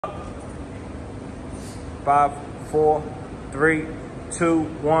5, 4, 3, 2,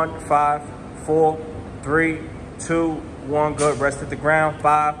 1, 5, 4, 3, 2, 1. Good. Rest at the ground.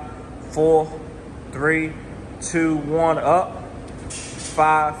 5, 4, 3, 2, 1. Up.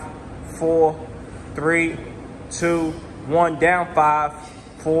 5, 4, 3, 2, 1. Down. 5,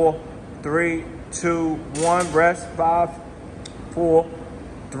 4, 3, 2, 1. Rest. 5, 4,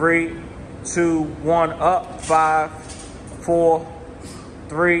 3, 2, 1. Up. 5, 4,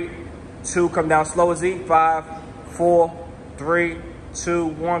 3, 2. Come down slow as E. 5, 4, 3, 2,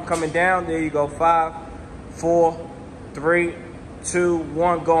 1. Coming down. There you go. 5, 4, 3, 2,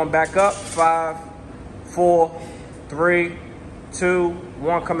 1. Going back up. 5, 4, 3, 2,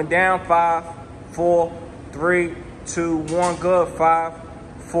 1. Coming down. 5, 4, 3, 2, 1. Good. 5,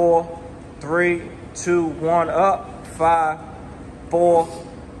 4, 3, 2, 1. Up. 5, 4,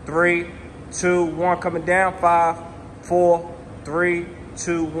 3, 2, 1. Coming down. 5, 4, 3,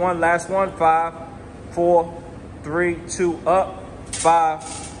 2, 1. Last one. 5, 4, 3, 2. Up. 5,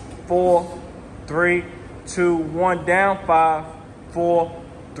 4, 3, 2, 1. Down. 5, 4,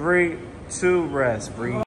 3, 2. Rest. Breathe.